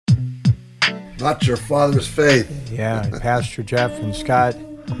Not your father's faith. Yeah, Pastor Jeff and Scott.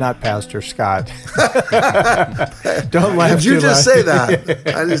 Not Pastor Scott. Don't laugh. Did you too just loud. say that?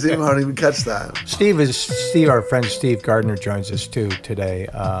 I just didn't even catch that. Steve, our friend Steve Gardner joins us too today,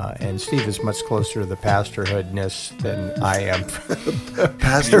 and Steve is much closer to the pastorhoodness than I am.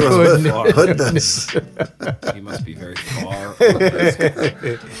 Pastorhoodness. He must be very far.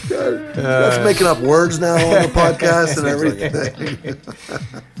 That's making up words now on the podcast and everything.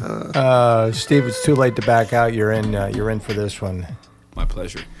 Steve, it's too late to back out. You're in for this one. My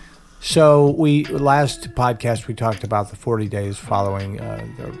pleasure. So last podcast we talked about the 40 days following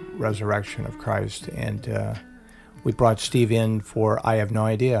the resurrection of Christ, and we brought Steve in for I have no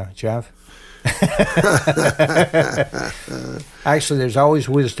idea. Jeff? Actually, there's always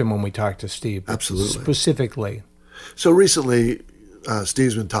wisdom when we talk to Steve. Absolutely. Specifically. So recently,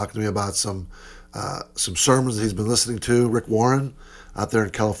 Steve's been talking to me about some sermons that he's been listening to. Rick Warren out there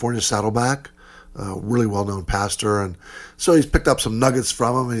in California, Saddleback. Really well-known pastor, and so he's picked up some nuggets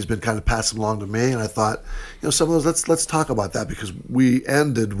from him, and he's been kind of passing them along to me. And I thought, some of those, let's talk about that, because we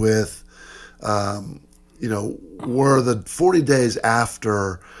ended with, were the 40 days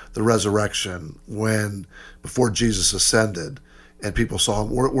after the resurrection, before Jesus ascended, and people saw him,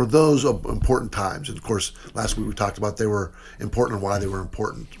 were those important times? And of course, last week we talked about they were important and why they were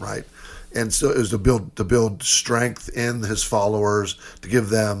important, right? And so it was to build strength in his followers, to give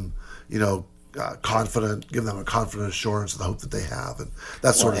them, give them a confident assurance of the hope that they have, and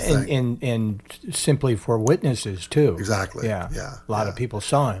that sort of thing. And simply for witnesses too. Exactly. Yeah. A lot of people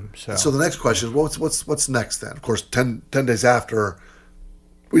saw him. So the next question is, what's next then? Of course, 10 days after,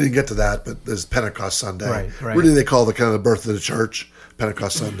 we didn't get to that, but there's Pentecost Sunday. Right. Really, they call the kind of the birth of the church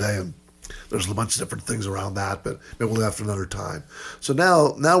Pentecost Sunday, and there's a bunch of different things around that, but maybe we'll have for another time. So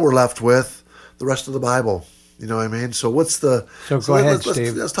now we're left with the rest of the Bible. You know what I mean? So go ahead,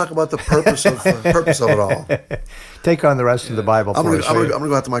 Steve. Let's talk about the purpose of it all. Take on the rest of the Bible I'm for going us. to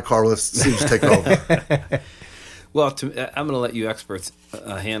go out to my car. Let's see who's take over. Well, I'm going to let you experts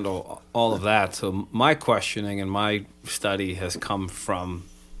handle all of that. So my questioning and my study has come from,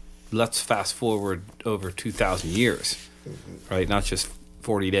 let's fast forward over 2,000 years, right? Not just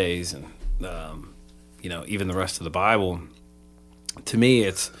 40 days and, even the rest of the Bible. To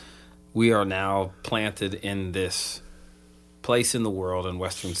me, we are now planted in this place in the world in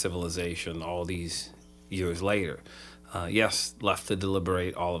Western civilization all these years later. Yes, left to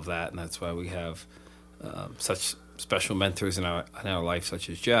deliberate all of that, and that's why we have such special mentors in our life, such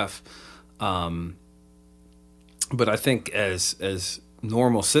as Jeff. But I think as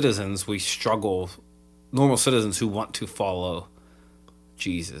normal citizens, we struggle. Normal citizens who want to follow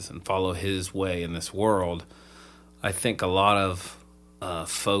Jesus and follow his way in this world, I think a lot of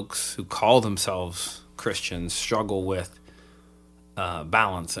folks who call themselves Christians struggle with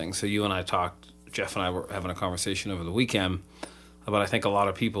balancing. So you and I talked, Jeff and I were having a conversation over the weekend about, I think a lot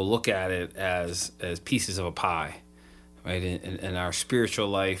of people look at it as pieces of a pie, right? In our spiritual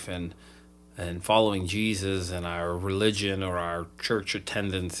life and following Jesus and our religion or our church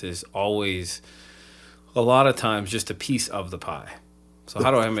attendance is always a lot of times just a piece of the pie. So how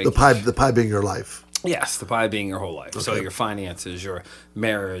do I make the pie being your life? Yes, the pie being your whole life. Okay. So your finances, your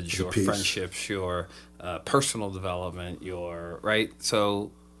marriage, your piece. friendships, your personal development, right?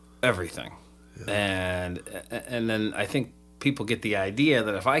 So everything. Yeah. And then I think people get the idea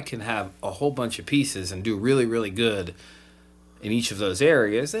that if I can have a whole bunch of pieces and do really, really good in each of those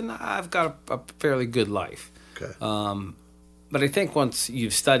areas, then I've got a fairly good life. Okay. But I think once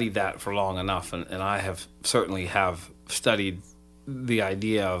you've studied that for long enough, and I have certainly studied the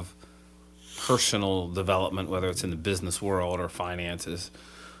idea of personal development, whether it's in the business world or finances,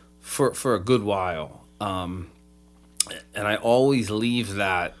 for a good while. And I always leave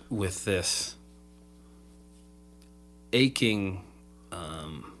that with this aching,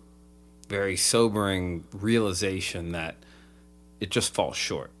 very sobering realization that it just falls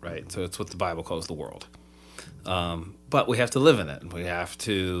short, right? So it's what the Bible calls the world. But we have to live in it. We have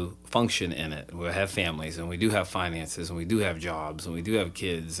to function in it. We have families, and we do have finances, and we do have jobs, and we do have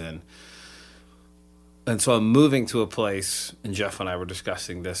kids, and so I'm moving to a place, and Jeff and I were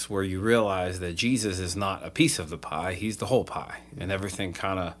discussing this, where you realize that Jesus is not a piece of the pie, he's the whole pie, and everything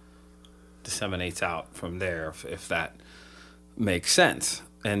kind of disseminates out from there, if that makes sense.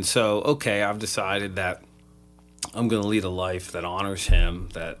 And so, okay, I've decided that I'm going to lead a life that honors him,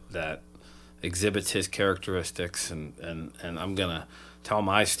 that exhibits his characteristics, and I'm going to tell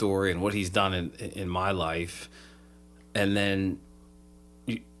my story and what he's done in my life. And then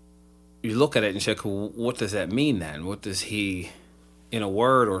you look at it and say, well, what does that mean then? What does he, in a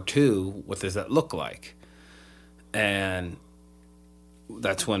word or two, what does that look like? And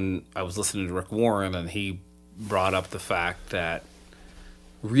that's when I was listening to Rick Warren, and he brought up the fact that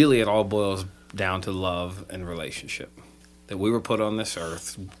really it all boils down to love and relationship. That we were put on this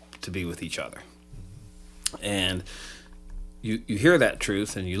earth to be with each other. And you hear that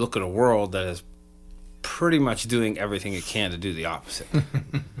truth, and you look at a world that is pretty much doing everything it can to do the opposite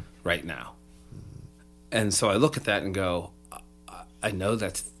right now. And so I look at that and go, I know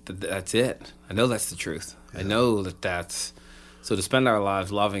that's it. I know that's the truth. Yeah. I know that's... So to spend our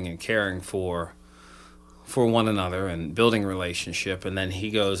lives loving and caring for one another and building a relationship, and then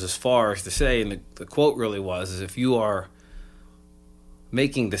he goes as far as to say, and the quote really was, is if you are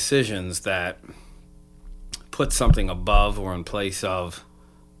making decisions that put something above or in place of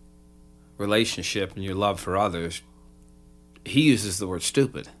relationship and your love for others, he uses the word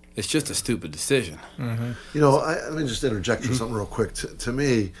stupid. It's just a stupid decision. Mm-hmm. Let me just interject for something real quick. To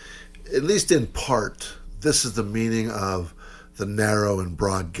me, at least in part, this is the meaning of the narrow and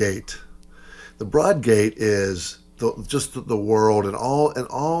broad gate. The broad gate is just the world and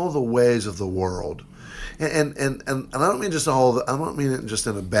all the ways of the world, and I don't mean just I don't mean it just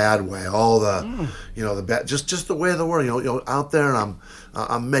in a bad way. All the the bad, just the way of the world. Out there, and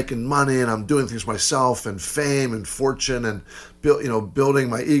I'm making money and I'm doing things myself and fame and fortune and building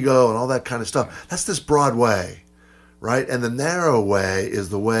my ego and all that kind of stuff. That's this broad way, right? And the narrow way is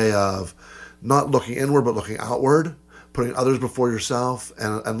the way of not looking inward but looking outward, putting others before yourself,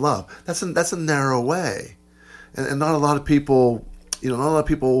 and love. That's a narrow way, and not a lot of people, not a lot of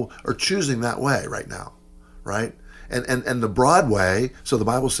people are choosing that way right now, right? And the broad way. So the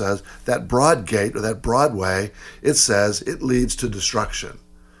Bible says that broad gate or that broad way, it says it leads to destruction.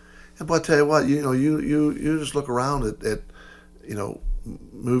 And but I tell you what, you just look around at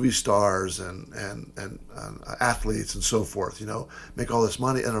movie stars and athletes and so forth, make all this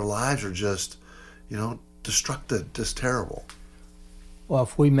money, and their lives are just, destructed, just terrible. Well,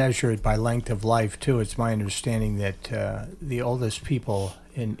 if we measure it by length of life, too, it's my understanding that the oldest people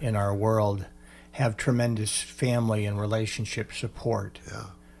in our world have tremendous family and relationship support. Yeah.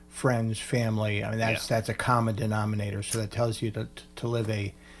 Friends, family. I mean, that's a common denominator. So that tells you to live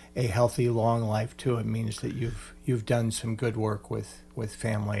a healthy, long life, too. It means that you've done some good work with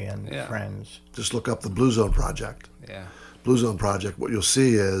family and friends. Just look up the Blue Zone Project. Yeah. Blue Zone Project, what you'll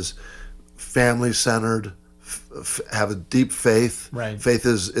see is family-centered, have a deep faith. Right. Faith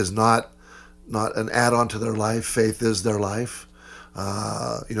is not an add-on to their life. Faith is their life.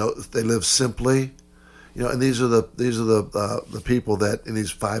 They live simply. And these are the people that in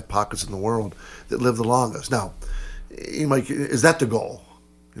these 5 pockets in the world that live the longest. Now, is that the goal?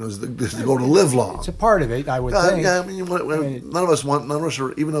 Is the goal to live long? It's a part of it, I would think. Yeah, none of us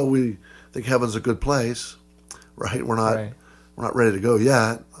are, even though we think heaven's a good place, right? We're not ready to go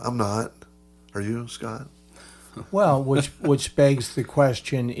yet. I'm not. Are you, Scott? Well, which begs the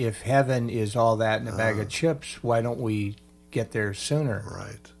question: if heaven is all that in a bag of chips, why don't we get there sooner?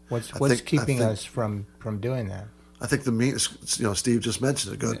 Right. What's keeping us from doing that? I think the meaning. Steve just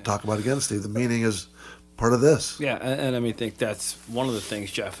mentioned it. Go talk about it again, Steve. The meaning is part of this. Yeah, and I think that's one of the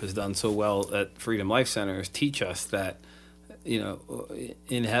things Jeff has done so well at Freedom Life Center is teach us that,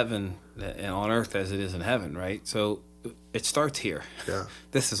 in heaven and on earth as it is in heaven, right? So it starts here. Yeah.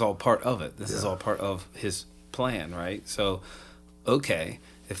 This is all part of it. This is all part of his plan, right? So, okay,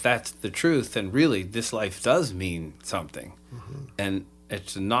 if that's the truth, then really this life does mean something. Mm-hmm. And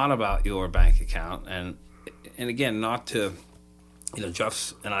it's not about your bank account. And again, not to,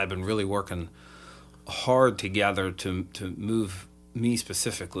 Jeff and I have been really working hard together to move me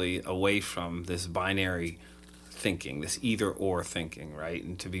specifically away from this binary thinking, this either-or thinking, right?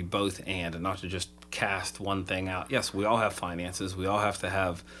 And to be both and not to just cast one thing out. Yes, we all have finances. We all have to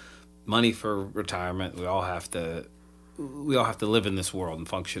have money for retirement. We all have to live in this world and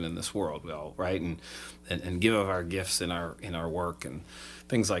function in this world. We all, right? And give of our gifts in our work and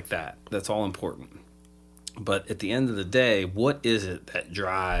things like that. That's all important. But at the end of the day, what is it that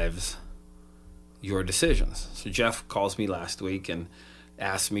drives your decisions? So Jeff calls me last week and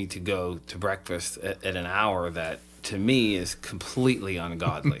asked me to go to breakfast at an hour that to me is completely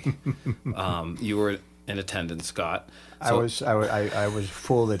ungodly. You were in attendance, Scott. So, I was a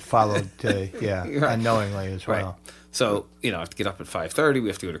fool that followed, right. Unknowingly as well. Right. So, I have to get up at 5:30. We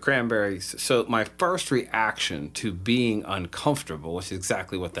have to go to Cranberries. So my first reaction to being uncomfortable, which is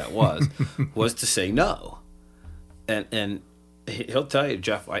exactly what that was to say no. And he'll tell you,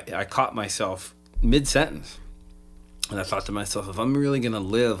 Jeff, I caught myself mid-sentence. And I thought to myself, if I'm really going to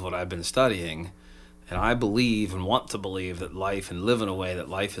live what I've been studying, and I believe and want to believe that life and live in a way that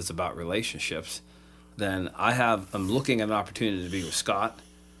life is about relationships, then I'm looking at an opportunity to be with Scott,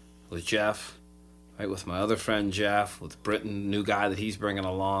 with Jeff, right? With my other friend Jeff, with Britton, new guy that he's bringing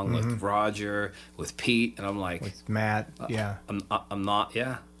along, with Roger, with Pete, and I'm like, with Matt, yeah. I'm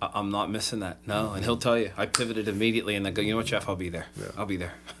not missing that. No, and he'll tell you. I pivoted immediately and then go, you know what, Jeff, I'll be there. Yeah. I'll be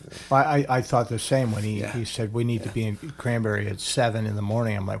there. Well, I thought the same when he said we need to be in Cranberry at 7 a.m.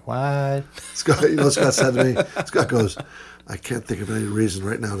 I'm like, what? Scott said to me, Scott goes, I can't think of any reason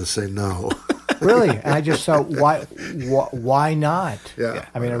right now to say no. Really? And I just thought, why not? Yeah.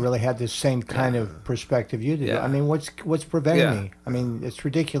 I mean, I really had this same kind of perspective you did. Yeah. I mean, what's preventing me? I mean, it's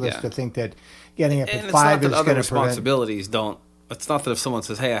ridiculous to think that getting up at 5 is going to prevent. Responsibilities don't. It's not that if someone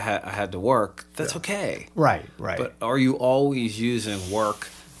says, "Hey, I had to work," that's okay. Right. But are you always using work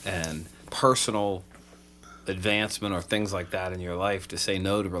and personal advancement or things like that in your life to say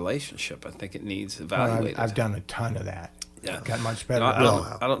no to relationship? I think it needs evaluated. I've done a ton of that. Yeah, got much better.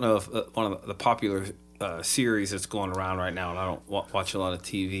 I don't know if one of the popular series that's going around right now, and I don't watch a lot of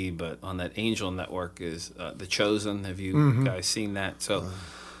TV, but on that Angel Network is The Chosen. Have you guys seen that? So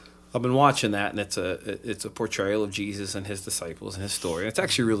I've been watching that, and it's a portrayal of Jesus and his disciples and his story. It's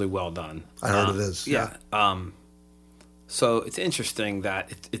actually really well done. I heard it is. Yeah. So it's interesting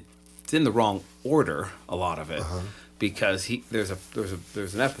that it's in the wrong order, a lot of it, because there's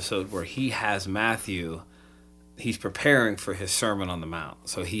an episode where he has Matthew. He's preparing for his Sermon on the Mount,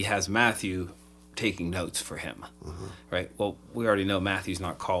 so he has Matthew taking notes for him, right? Well, we already know Matthew's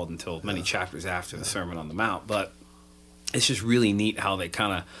not called until many chapters after the Sermon on the Mount, but it's just really neat how they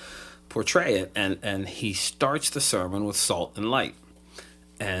kind of portray it. And he starts the sermon with salt and light,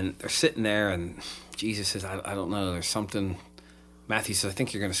 and they're sitting there, and Jesus says, I don't know, there's something. Matthew says, I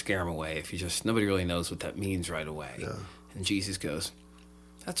think you're going to scare him away if you just, nobody really knows what that means right away. Yeah. And Jesus goes,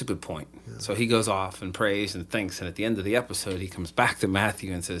 that's a good point. Yeah. So he goes off and prays and thinks, and at the end of the episode, he comes back to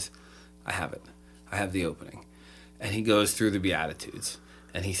Matthew and says, I have it. I have the opening. And he goes through the Beatitudes,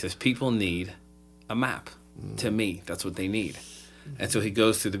 and he says, people need a map. To me, that's what they need. And so he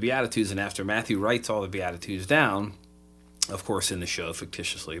goes through the Beatitudes, and after Matthew writes all the Beatitudes down, of course in the show,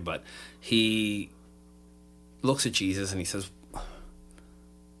 fictitiously, but he looks at Jesus and he says,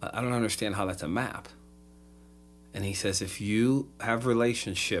 I don't understand how that's a map. And he says, if you have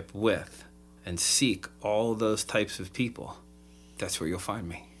relationship with and seek all those types of people, that's where you'll find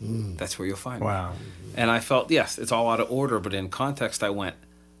me. That's where you'll find me. Wow. And I felt, yes, it's all out of order, but in context I went,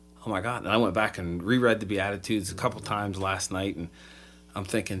 oh my God. And I went back and reread the Beatitudes a couple times last night, and I'm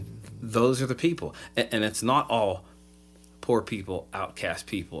thinking, those are the people. And it's not all poor people, outcast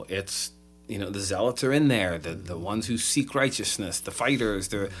people. It's, the zealots are in there, the ones who seek righteousness, the fighters,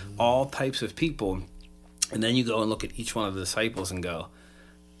 they're all types of people. And then you go and look at each one of the disciples and go,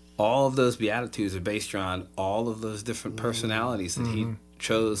 all of those Beatitudes are based around all of those different personalities that he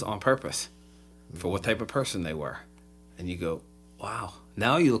chose on purpose for what type of person they were. And you go, wow.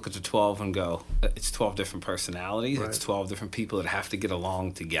 Now you look at the 12 and go, it's 12 different personalities. Right. It's 12 different people that have to get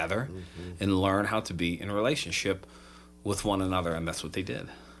along together and learn how to be in a relationship with one another. And that's what they did.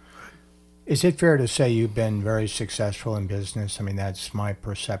 Is it fair to say you've been very successful in business? I mean, that's my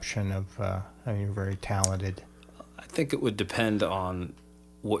perception of, you're very talented. I think it would depend on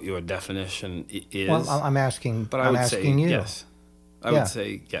what your definition is. Well, I'm asking, but I'm asking you. Yes. I would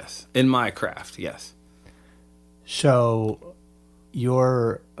say yes. In my craft, yes. So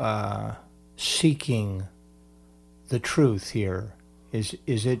you're seeking the truth here. Is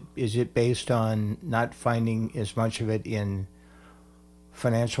it based on not finding as much of it in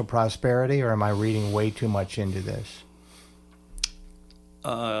financial prosperity, or am I reading way too much into this?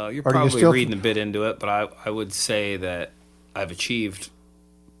 You're probably reading a bit into it, but I would say that I've achieved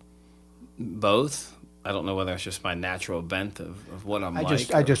both. I don't know whether it's just my natural bent of what I'm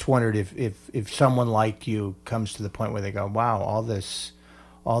like. I just wondered if someone like you comes to the point where they go, wow, all this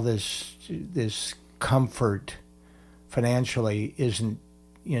comfort financially isn't,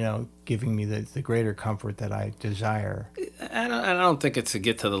 giving me the greater comfort that I desire. And I don't think it's a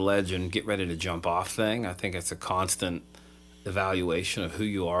get to the ledge and get ready to jump off thing. I think it's a constant evaluation of who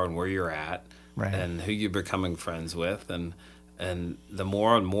you are and where you're at, right, and who you're becoming friends with. And the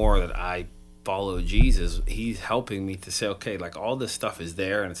more and more that I follow Jesus, he's helping me to say, okay, like all this stuff is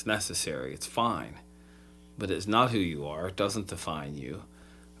there and it's necessary. It's fine. But it's not who you are. It doesn't define you,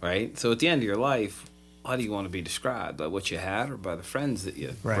 right? So at the end of your life, how do you want to be described? By what you had or by the friends that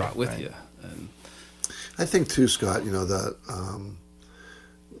you brought with you? And I think too, Scott, that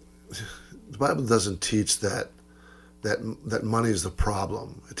the Bible doesn't teach that money is the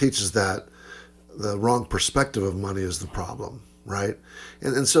problem. It teaches that the wrong perspective of money is the problem, right?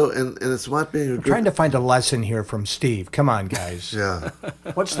 And so it's not being I'm trying to find a lesson here from Steve. Come on, guys. Yeah.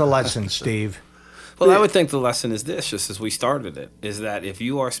 What's the lesson, Steve? Well, I would think the lesson is this, just as we started it, is that if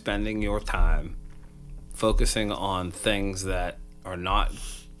you are spending your time focusing on things that are not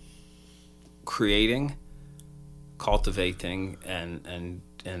creating, cultivating,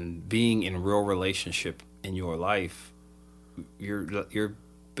 and being in real relationship in your life, you're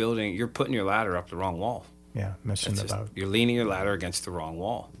putting your ladder up the wrong wall. Yeah, missing the boat. You're leaning your ladder against the wrong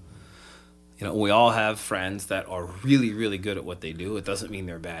wall. You know, we all have friends that are really, really good at what they do. It doesn't mean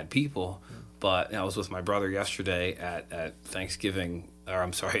they're bad people. But I was with my brother yesterday at Thanksgiving, or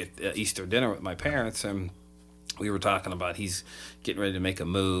I'm sorry, at Easter dinner with my parents, and we were talking about he's getting ready to make a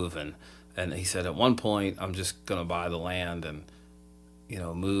move, and he said at one point, I'm just going to buy the land and, you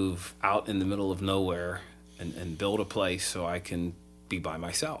know, move out in the middle of nowhere and build a place so I can be by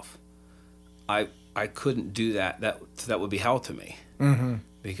myself. I couldn't do that. That would be hell to me. Mm-hmm.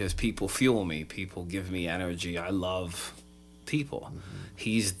 Because people fuel me. People give me energy. I love people. Mm-hmm.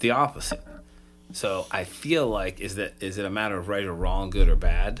 He's the opposite. So I feel like, is it a matter of right or wrong, good or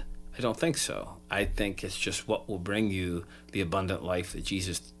bad? I don't think so. I think it's just what will bring you the abundant life that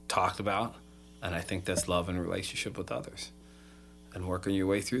Jesus talked about. And I think that's love and relationship with others and working your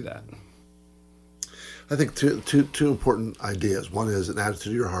way through that. I think two important ideas. One is an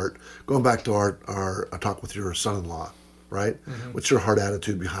attitude of your heart. Going back to our talk with your son-in-law, right? Mm-hmm. What's your heart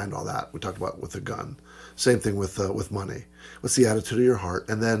attitude behind all that? We talked about with the gun. Same thing with money. What's the attitude of your heart?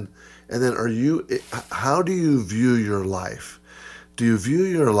 And then are you? How do you view your life? Do you view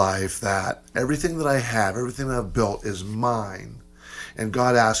your life that everything that I have, everything that I've built is mine, and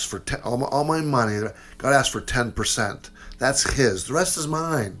God asks for all my money? God asks for 10%. That's His. The rest is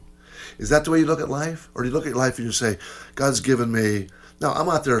mine. Is that the way you look at life? Or do you look at life and you say, God's given me, no, I'm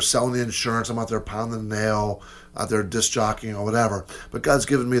out there selling the insurance, I'm out there pounding the nail, out there disc jockeying or whatever, but God's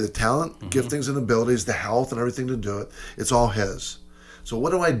given me the talent, mm-hmm. giftings and abilities, the health and everything to do it. It's all His. So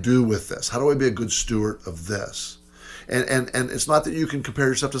what do I do with this? How do I be a good steward of this? And it's not that you can compare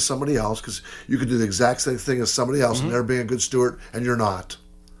yourself to somebody else, because you can do the exact same thing as somebody else, mm-hmm. and they're being a good steward, and you're not.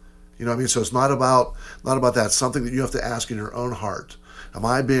 You know what I mean? So it's not about that. It's something that you have to ask in your own heart. Am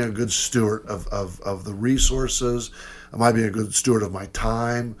I being a good steward of the resources? Am I being a good steward of my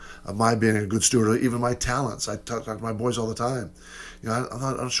time? Am I being a good steward of even my talents? I talk to my boys all the time. You know, I'm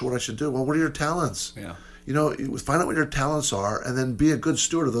not sure what I should do. Well, what are your talents? Yeah. You know, find out what your talents are, and then be a good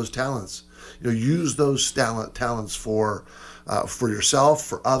steward of those talents. You know, use those talents for yourself,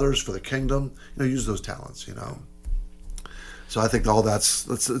 for others, for the kingdom. You know, use those talents. You know. So I think all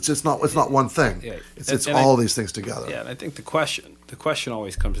it's not one thing. Yeah. It's all these things together. Yeah, and I think the question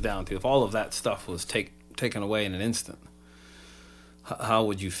always comes down to, if all of that stuff was taken away in an instant, how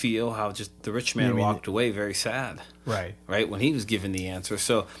would you feel? How just the rich man walked away very sad. Right. Right, when he was given the answer.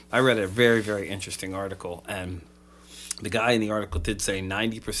 So I read a very, very interesting article, and the guy in the article did say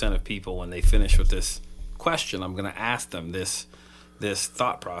 90% of people, when they finish with this question, I'm going to ask them this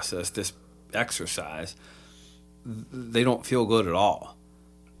thought process, this exercise, they don't feel good at all.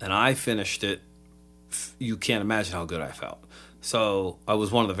 And I finished it. You can't imagine how good I felt. So I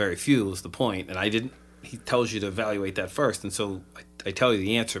was one of the very few, was the point. And he tells you to evaluate that first. And so I tell you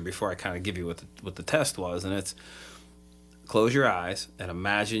the answer before I kind of give you what the test was. And it's, close your eyes and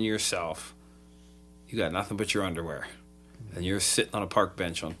imagine yourself, you got nothing but your underwear. And you're sitting on a park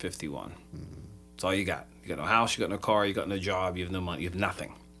bench on 51. That's all you got. You got no house, you got no car, you got no job, you have no money, you have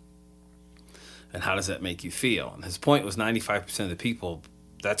nothing. And how does that make you feel? And his point was 95% of the people,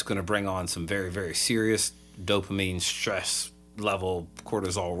 that's going to bring on some very, very serious dopamine, stress level,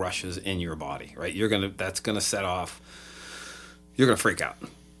 cortisol rushes in your body, right? That's going to set off, you're going to freak out,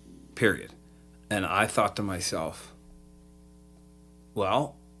 period. And I thought to myself,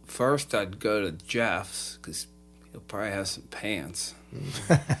 well, first I'd go to Jeff's, because he'll probably have some pants.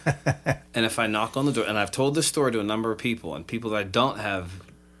 And if I knock on the door, and I've told this story to a number of people, and people that I don't have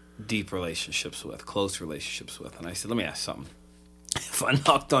deep relationships with, close relationships with, and I said, let me ask something. If I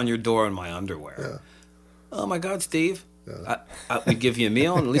knocked on your door in my underwear, yeah. Oh my God, Steve, yeah. We'd give you a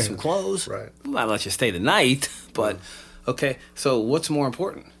meal and at least some clothes. Right. We might let you stay the night, but okay, so what's more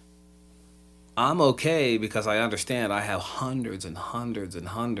important? I'm okay because I understand I have hundreds and hundreds and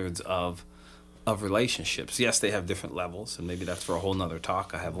hundreds of relationships. Yes, they have different levels, and maybe that's for a whole nother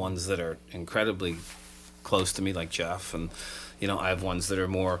talk. I have ones that are incredibly close to me, like Jeff, and you know, I have ones that are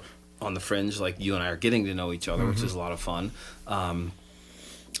more on the fringe, like you and I are getting to know each other, mm-hmm. which is a lot of fun.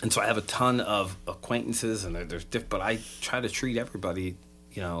 And so I have a ton of acquaintances, and there's but I try to treat everybody,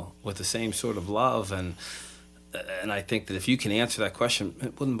 you know, with the same sort of love. And I think that if you can answer that question,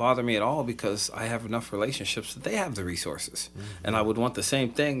 it wouldn't bother me at all, because I have enough relationships that they have the resources. Mm-hmm. And I would want the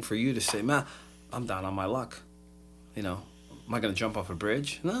same thing for you to say, man, I'm down on my luck. You know, am I going to jump off a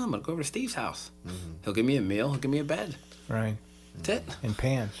bridge? No, I'm going to go over to Steve's house. Mm-hmm. He'll give me a meal. He'll give me a bed. Right. That's it. And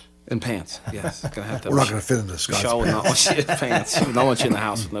pants. In pants, yes. Gonna have to. We're not going to fit into Scott's Michelle would pants. not want you in pants. She would not want you in the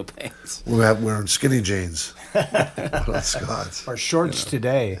house with no pants. We're wearing skinny jeans. Not Scott's. Or shorts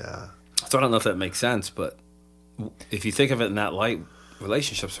today. Yeah. So I don't know if that makes sense, but if you think of it in that light,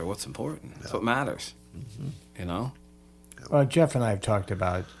 relationships are what's important. It's what matters. Mm-hmm. You know? Well, Jeff and I have talked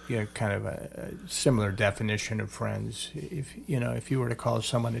about kind of a similar definition of friends. If you were to call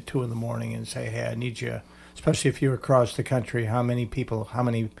someone at 2 a.m. and say, "Hey, I need you," especially if you're across the country, how many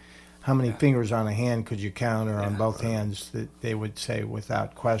fingers on a hand could you count, or on both hands, that they would say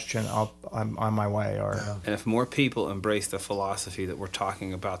without question, "I'm on my way." Or and if more people embrace the philosophy that we're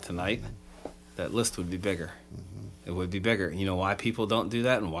talking about tonight, that list would be bigger. Mm-hmm. It would be bigger. You know why people don't do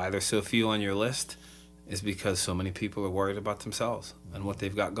that, and why there's so few on your list? Is because so many people are worried about themselves and what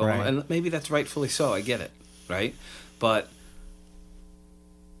they've got going on. And maybe that's rightfully so. I get it, right? But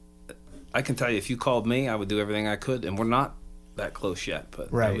I can tell you, if you called me, I would do everything I could. And we're not that close yet,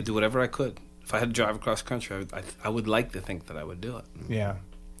 but I would do whatever I could. If I had to drive across country, I would like to think that I would do it. Yeah.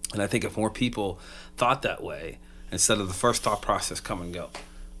 And I think if more people thought that way, instead of the first thought process come and go,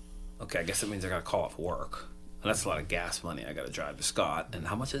 okay, I guess it means I got to call off work. And that's a lot of gas money. I got to drive to Scott. And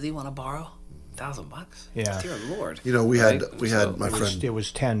how much does he want to borrow? $1,000? Yeah. Dear Lord. You know, we had my friend. It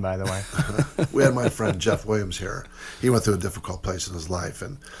was 10, by the way. We had my friend Jeff Williams here. He went through a difficult place in his life,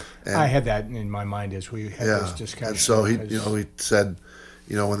 and I had that in my mind as we had this discussion. And so he said,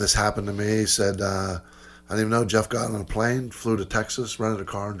 when this happened to me, he said, I didn't even know. Jeff got on a plane, flew to Texas, rented a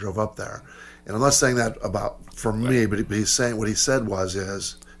car, and drove up there. And I'm not saying that for me, but he's saying what he said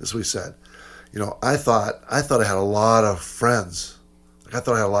is what he said. I thought I had a lot of friends.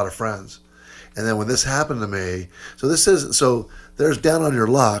 And then when this happened to me, so there's down on your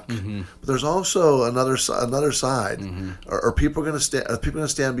luck, but there's also another side. Mm-hmm. Are people going to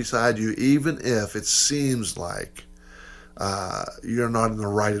stand beside you even if it seems like you're not in the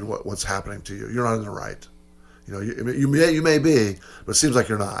right in what's happening to you? You're not in the right. You may be, but it seems like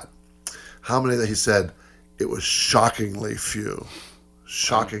you're not. How many that he said it was shockingly few.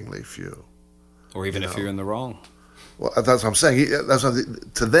 Or even if you're in the wrong. Well, that's what I'm saying.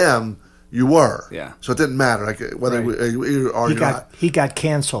 To them, you were. Yeah. So it didn't matter, like whether you are or not. He got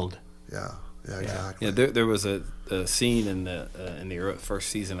canceled. Yeah. Exactly. Yeah. There was a scene in the first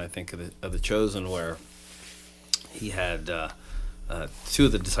season, I think, of the Chosen, where he had 2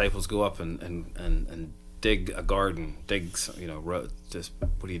 of the disciples go up and dig a garden, just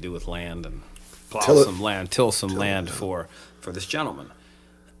what do you do with land, and till some land for this gentleman.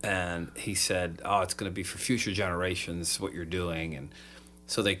 And he said, it's going to be for future generations what you're doing. And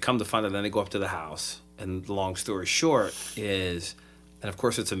so they come to find out, then they go up to the house. And the long story short is, and of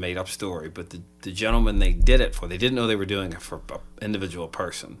course it's a made-up story, but the gentleman they did it for, they didn't know they were doing it for an individual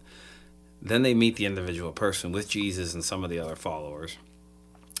person. Then they meet the individual person with Jesus and some of the other followers.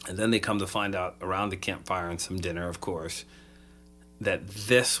 And then they come to find out around the campfire and some dinner, of course, that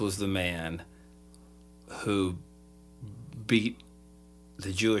this was the man who beat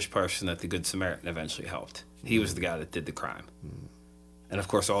the Jewish person that the Good Samaritan eventually helped. He was the guy that did the crime. And of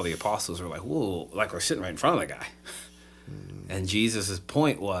course all the apostles were like, whoa, like we're sitting right in front of the guy. And Jesus'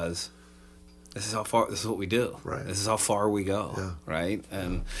 point was, this is what we do. Right. This is how far we go. Yeah. Right?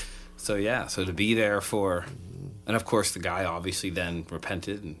 And so to be there for, and of course the guy obviously then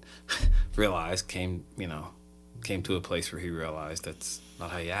repented and realized, came to a place where he realized that's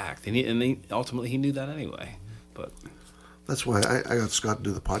not how you act. And ultimately he knew that anyway. But that's why I got Scott to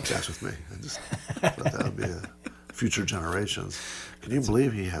do the podcast with me. I just thought that would be future generations. Can you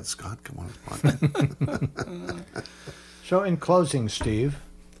believe he had Scott come on his podcast? So in closing, Steve,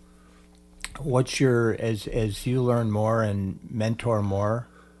 what's as you learn more and mentor more,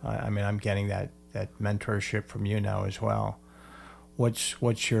 I'm getting that mentorship from you now as well.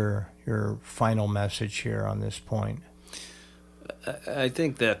 What's your final message here on this point? I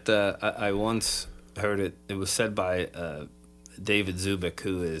think that I once heard it was said by David Zubik,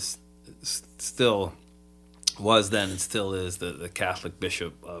 who is was then and still is the Catholic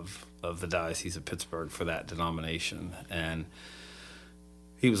bishop of the Diocese of Pittsburgh for that denomination. And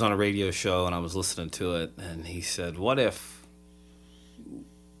he was on a radio show and I was listening to it, and he said, what if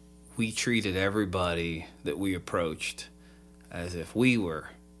we treated everybody that we approached as if we were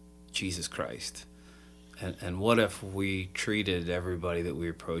Jesus Christ? And what if we treated everybody that we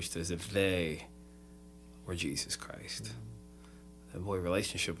approached as if they were Jesus Christ? And boy,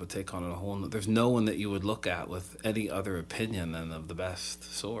 relationship would take on a whole. There's no one that you would look at with any other opinion than of the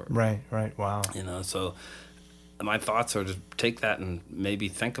best sort. Right. Wow. So my thoughts are to take that and maybe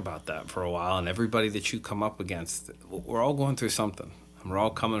think about that for a while. And everybody that you come up against, we're all going through something, and we're all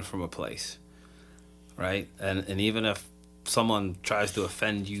coming from a place, right? And even if someone tries to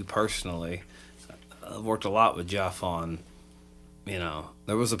offend you personally, I've worked a lot with Jeff on,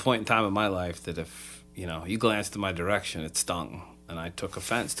 there was a point in time in my life that if, you glanced in my direction, it stung. And I took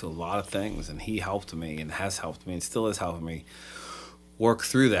offense to a lot of things, and he helped me and has helped me and still is helping me work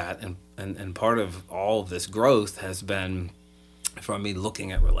through that. And part of all of this growth has been from me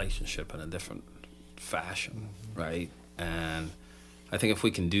looking at relationship in a different fashion, right? And I think if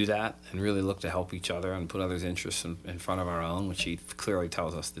we can do that and really look to help each other and put others' interests in front of our own, which he clearly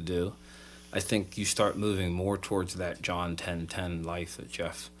tells us to do, I think you start moving more towards that John 10:10 life that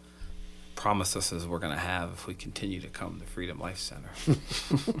Jeff promised us as we're going to have if we continue to come to Freedom Life Center.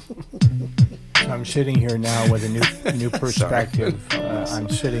 I'm sitting here now with a new perspective. I'm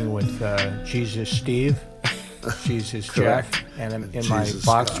sitting with Jesus Steve, Jesus Jeff, and I'm in my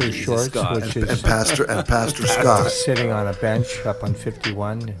boxer shorts, which is and Pastor Scott sitting on a bench up on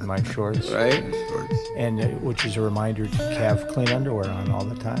 51 in my shorts, right? And which is a reminder to have clean underwear on all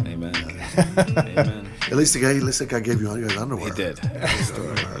the time. Amen. Amen. At least the guy gave you all your underwear. He did.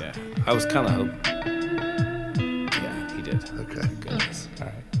 Yeah. I was kind of hoping. Yeah, he did. Okay. Goodness. All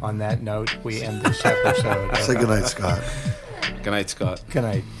right. On that note, we end this episode. Say goodnight, Scott. Good night, Scott. Good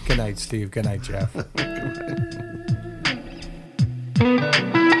night. Good night, Steve. Good night, Jeff. Good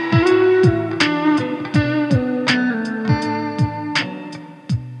night.